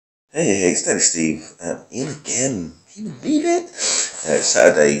Hey, it's Daddy Steve. In again. Can you believe it? It's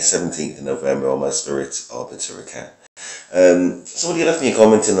Saturday, 17th of November on my Spirit Arbiter account. Somebody left me a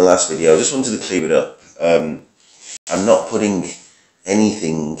comment in the last video. I just wanted to clear it up. I'm not putting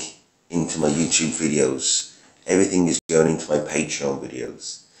anything into my YouTube videos. Everything is going into my Patreon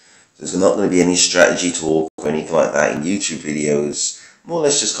videos. So there's not going to be any strategy talk or anything like that in YouTube videos. More or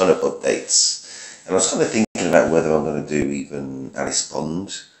less just kind of updates. And I was kind of thinking about whether I'm going to do even Alice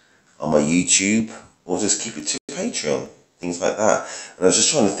Bond on my YouTube or just keep it to Patreon, things like that. And I was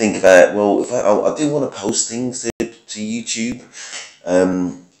just trying to think about, well, if I do want to post things to YouTube. So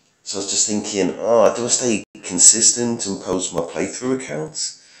I was just thinking, do I stay consistent and post my playthrough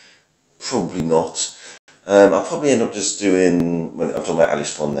accounts? Probably not. I'll probably end up just doing, when I'm talking about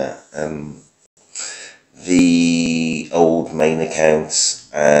Alice Bond now, the old main account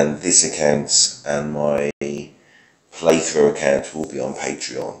and this account and my playthrough account will be on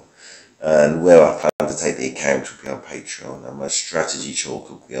Patreon. And where I plan to take the account will be on Patreon, and my strategy talk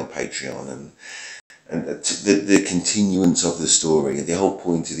will be on Patreon, and the continuance of the story. The whole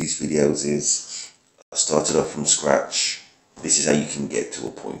point of these videos is I started off from scratch. This is how you can get to a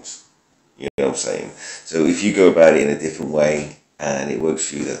point. You know what I'm saying? So if you go about it in a different way and it works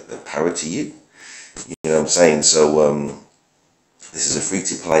for you, the power to you. You know what I'm saying? So this is a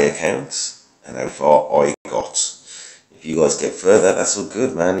free-to-play account, and how far I got. If you guys get further, that's all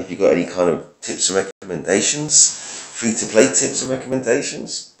good, man. If you got any kind of tips and recommendations, free-to-play tips and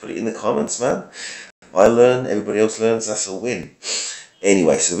recommendations, put it in the comments, man. I learn, everybody else learns, that's a win.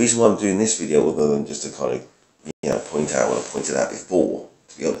 Anyway, so the reason why I'm doing this video, other than just to kind of, point out what I pointed out before,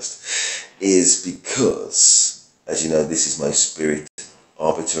 to be honest, is because, as you know, this is my Spirit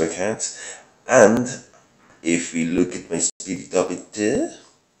Arbiter account, and if we look at my Spirit Arbiter,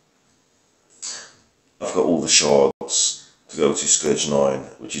 I've got all the shards to go to Scourge 9,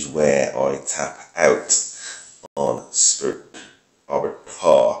 which is where I tap out on Spirit Arbiter.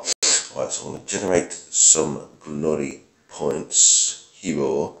 Right, so I'm going to generate some glory points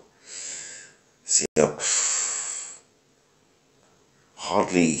here. See,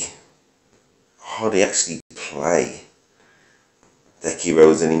 hardly actually play deck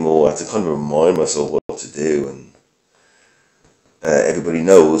heroes anymore. I have to kind of remind myself what to do, and everybody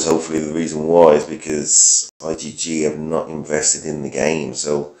knows, hopefully, the reason why is because IGG have not invested in the game.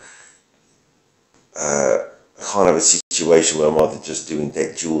 So I can't have a situation where I'm either just doing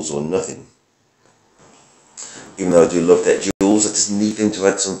deck duels or nothing. Even though I do love deck duels, I just need them to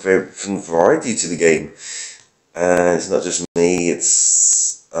add some variety to the game. And it's not just me,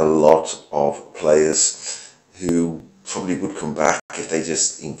 it's a lot of players who probably would come back if they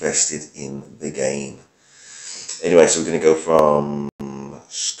just invested in the game. Anyway, so we're going to go from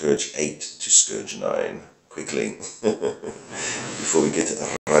Scourge 8 to Scourge 9 quickly before we get to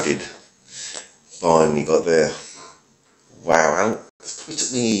the Radid. Finally got there. Wow, it probably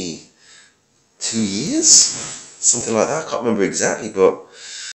took me 2 years? Something like that, I can't remember exactly, but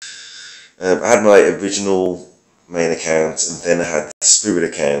I had my original main account, and then I had the Spirit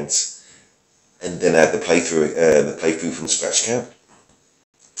account, and then I had the playthrough from scratch account.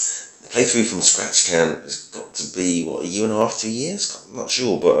 Playthrough from scratch account has got to be, what, 1.5 years, 2 years? I'm not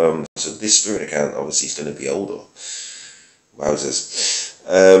sure, but so this Spirit account obviously is going to be older. Wowzers.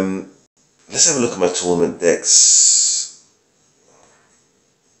 Let's have a look at my tournament decks.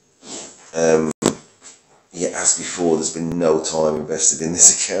 Yeah, as before, there's been no time invested in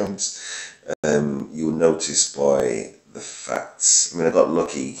this account. You'll notice by the facts. I mean, I got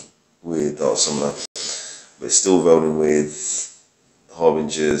lucky with Dark Summoner, but still rolling with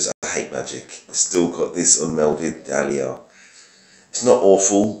Harbingers. I hate Magic. It's still got this unmelded Dahlia. It's not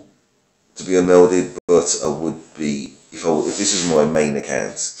awful to be unmelded, but I would be, if this is my main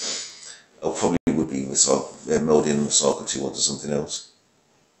account, I probably would be melding Saga 2 onto something else.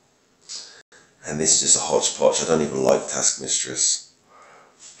 And this is just a hodgepodge. I don't even like Task Mistress.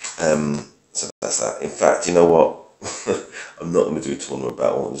 So that's that. In fact, you know what? I'm not going to do a tournament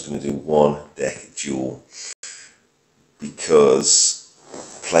battle. I'm just going to do one deck duel, because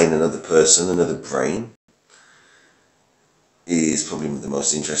playing another person, another brain, is probably the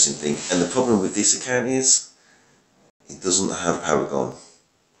most interesting thing. And the problem with this account is it doesn't have Paragon.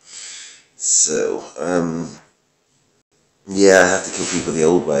 So yeah, I have to kill people the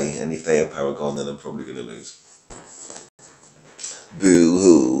old way, and if they have Paragon, then I'm probably going to lose.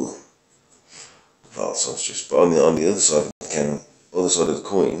 Boo-hoo. Vile Songstress. But on the other side of the account, other side of the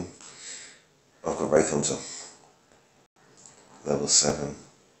coin, I've got Wraith Hunter. Level 7.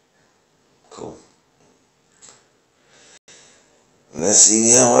 Cool. Let's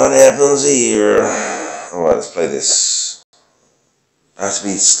see what happens here. Alright, let's play this. I have to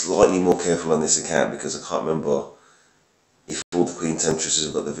be slightly more careful on this account because I can't remember if all the Queen Temptresses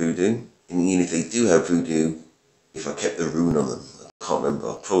have got the voodoo. And even if they do have voodoo, if I kept the rune on them. I can't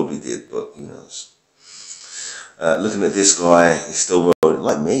remember. I probably did, but who knows. Looking at this guy, he's still rolling,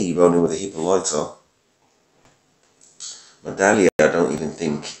 like me, rolling with a Hippolyta. Medallia, I don't even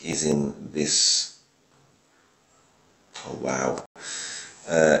think is in this. Oh wow.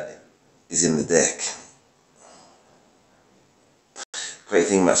 Is in the deck. Great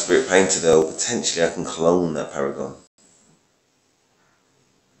thing about Spirit Painter though, potentially I can clone that Paragon.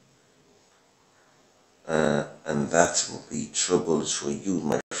 And that will be troubles for you,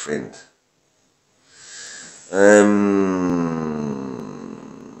 my friend.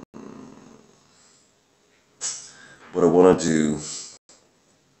 What I want to do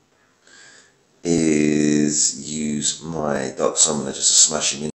is use my Dark Summoner just to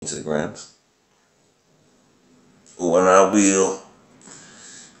smash him into the ground. Oh, and I will.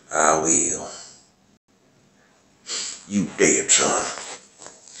 You dead, son.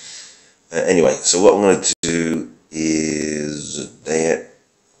 Anyway, so what I'm going to do is that.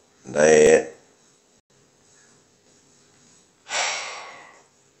 I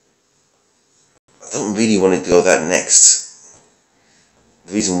don't really want to go that next.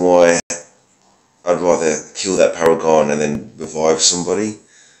 The reason why I'd rather kill that Paragon and then revive somebody.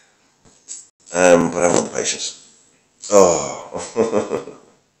 But I want the patience. Oh.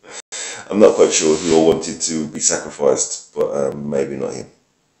 I'm not quite sure who all wanted to be sacrificed, but maybe not him.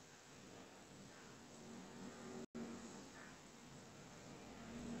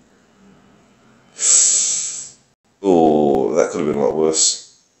 Oh, that could have been a lot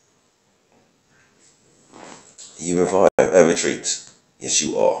worse. You revive a retreat. Yes,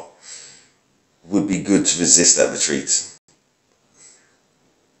 you are. Would be good to resist that retreat.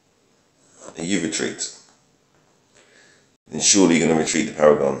 And you retreat. Then surely you're going to retreat the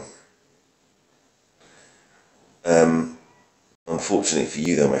Paragon. Unfortunately for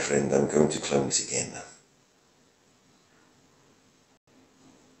you though, my friend, I'm going to clone this again.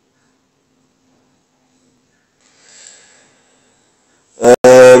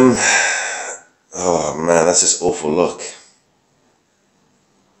 Oh man, that's just awful luck.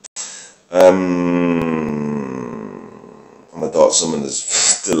 My Dark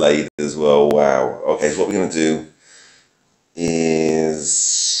Summoner's delayed as well, wow. Okay, so what we're going to do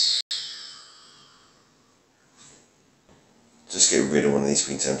is just get rid of one of these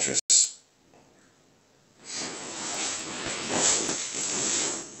Queen Temptresses.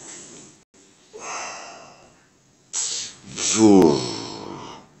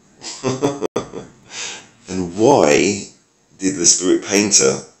 And why did the Spirit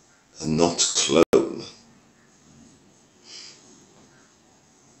Painter not clone?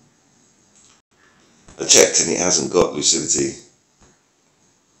 I checked and it hasn't got lucidity.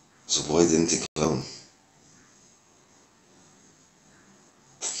 So why didn't it clone?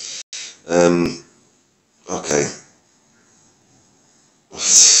 Okay.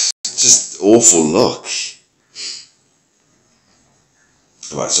 Just awful luck.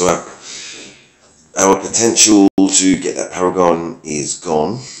 Right, so our potential to get that Paragon is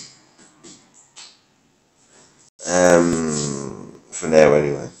gone. For now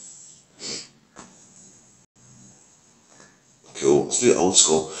anyway. Cool, let's do it old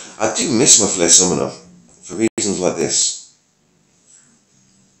school. I do miss my Flare Summoner for reasons like this.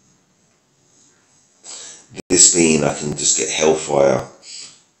 This being, I can just get Hellfire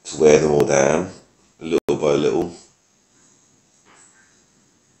to wear them all down, little by little.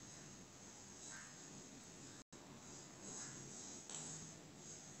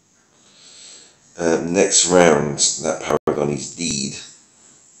 Next round, that Paragon is dead.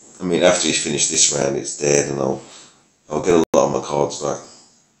 I mean, after he's finished this round, it's dead, and I'll get a lot of my cards back.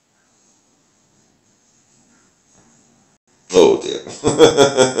 Oh dear.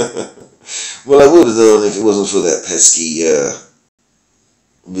 Well, I would have done if it wasn't for that pesky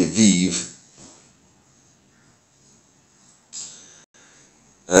revive.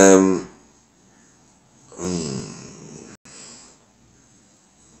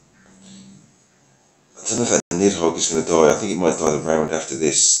 I don't know if that Nidhogg is going to die. I think it might die the round after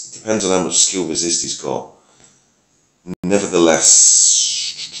this. It depends on how much skill resist he's got. Nevertheless,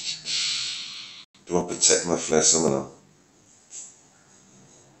 do I protect my Flare Summoner?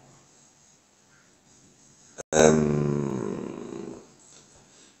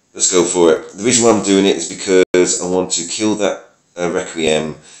 Let's go for it. The reason why I'm doing it is because I want to kill that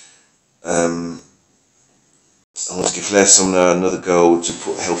Requiem. I want to give Flare Summoner another go to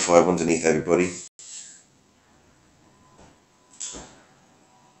put Hellfire underneath everybody.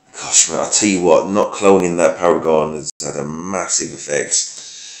 Gosh, I'll tell you what, not cloning that Paragon has had a massive effect.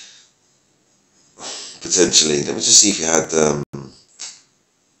 Potentially. Let me just see if you had...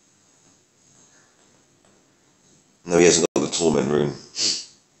 no, he hasn't got the Torment rune.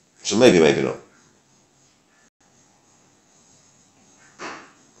 So maybe, maybe not.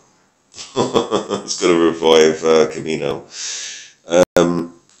 It's got to revive Camino.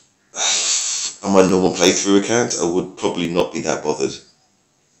 On my normal playthrough account, I would probably not be that bothered.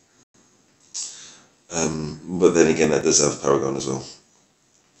 But then again, that does have Paragon as well.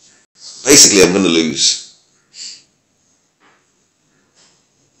 Basically, I'm going to lose.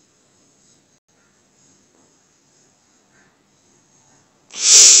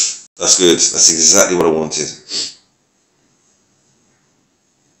 That's good. That's exactly what I wanted.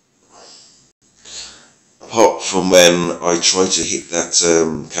 Apart from when I try to hit that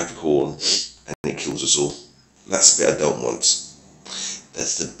Capricorn and it kills us all. That's the bit I don't want.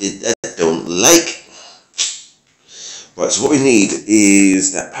 That's the bit I don't like. Right, so what we need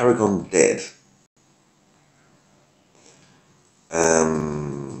is that Paragon dead. I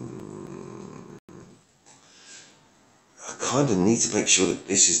kind of need to make sure that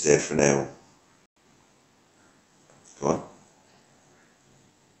this is dead for now. Come on.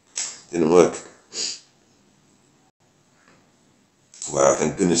 Didn't work. Wow,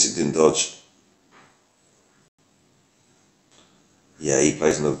 thank goodness it didn't dodge. Yeah, he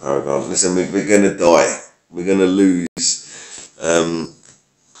plays another Paragon. Listen, we're going to die. We're going to lose.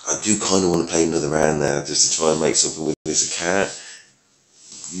 I do kind of want to play another round now just to try and make something with this account.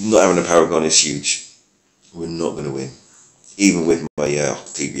 Not having a Paragon is huge. We're not going to win. Even with my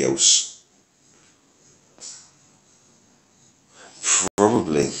TBOs.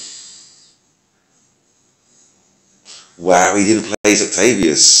 Probably. Wow, he didn't play his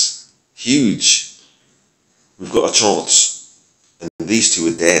Octavius. Huge. We've got a chance. And these two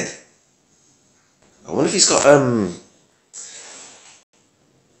are dead. I wonder if he's got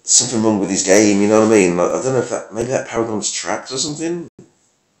something wrong with his game, you know what I mean? Like, I don't know if that, maybe that Paragon's trapped or something.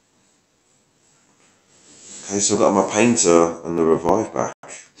 Okay, so I've got my Painter and the Revive back.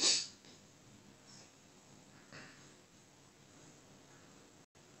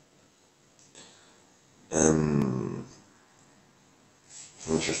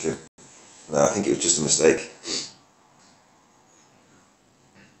 Interesting. No, I think it was just a mistake.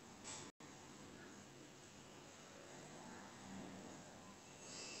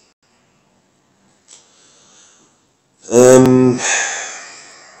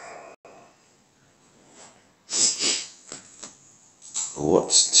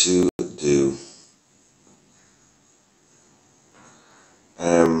 What to do?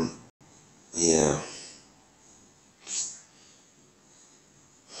 Yeah.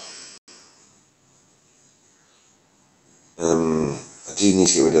 I do need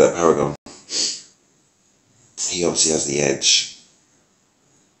to get rid of that Paragon. He obviously has the edge.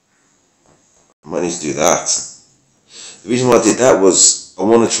 I might need to do that. The reason why I did that was I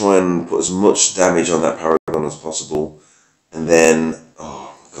want to try and put as much damage on that Paragon as possible. And then,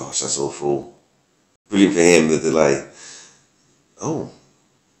 oh gosh, that's awful. Brilliant for him, the delay. Oh.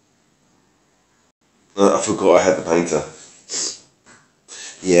 I forgot I had the Painter.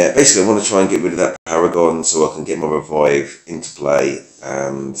 Yeah, basically I want to try and get rid of that Paragon so I can get my Revive into play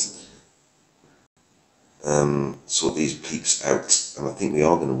and sort these peeps out. And I think we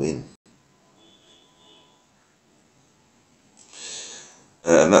are going to win.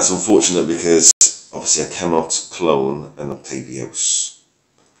 And that's unfortunate because obviously I cannot clone an Octavios.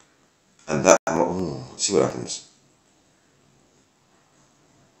 And that, oh, let's see what happens.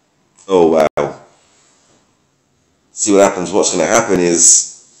 Oh wow. See what happens, what's going to happen is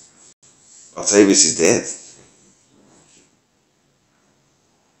Octavius is dead.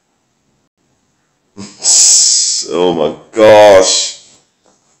 Oh my gosh.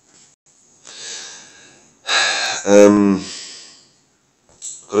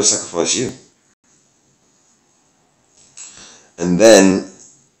 Gotta sacrifice you. And then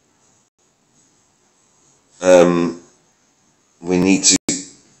we need to...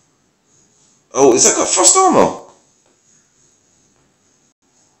 Oh, is that got frost armor?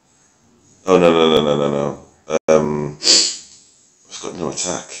 Oh no. It's got no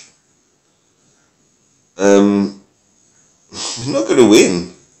attack. We're not gonna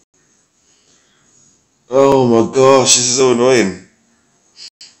win. Oh my gosh, this is so annoying.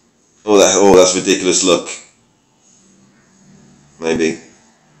 Oh, that's ridiculous luck. Maybe.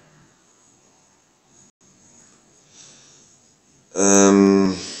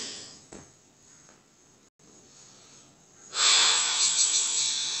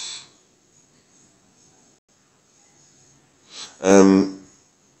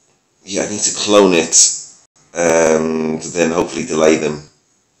 need to clone it and then hopefully delay them.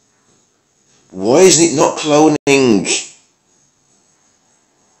 Why isn't it not cloning?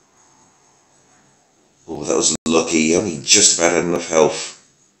 Oh, that was lucky. Only just about had enough health.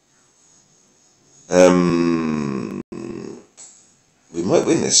 We might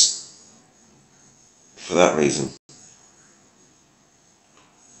win this for that reason.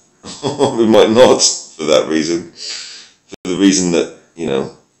 We might not for that reason. For the reason that, you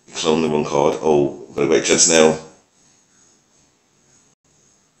know, we cloned the wrong card. Oh, we've got a great chance now.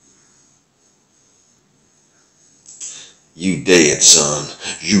 You dead, son.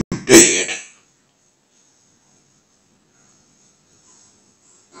 You dead.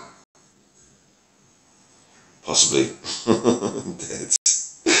 Possibly. Dead.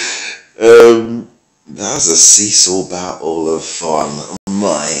 That's a seesaw battle of fun. Oh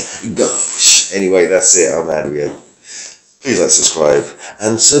my gosh. Anyway, that's it. I'm out of here. Please like, subscribe,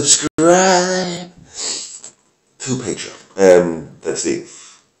 and subscribe to Patreon. That's Steve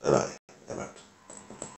and I.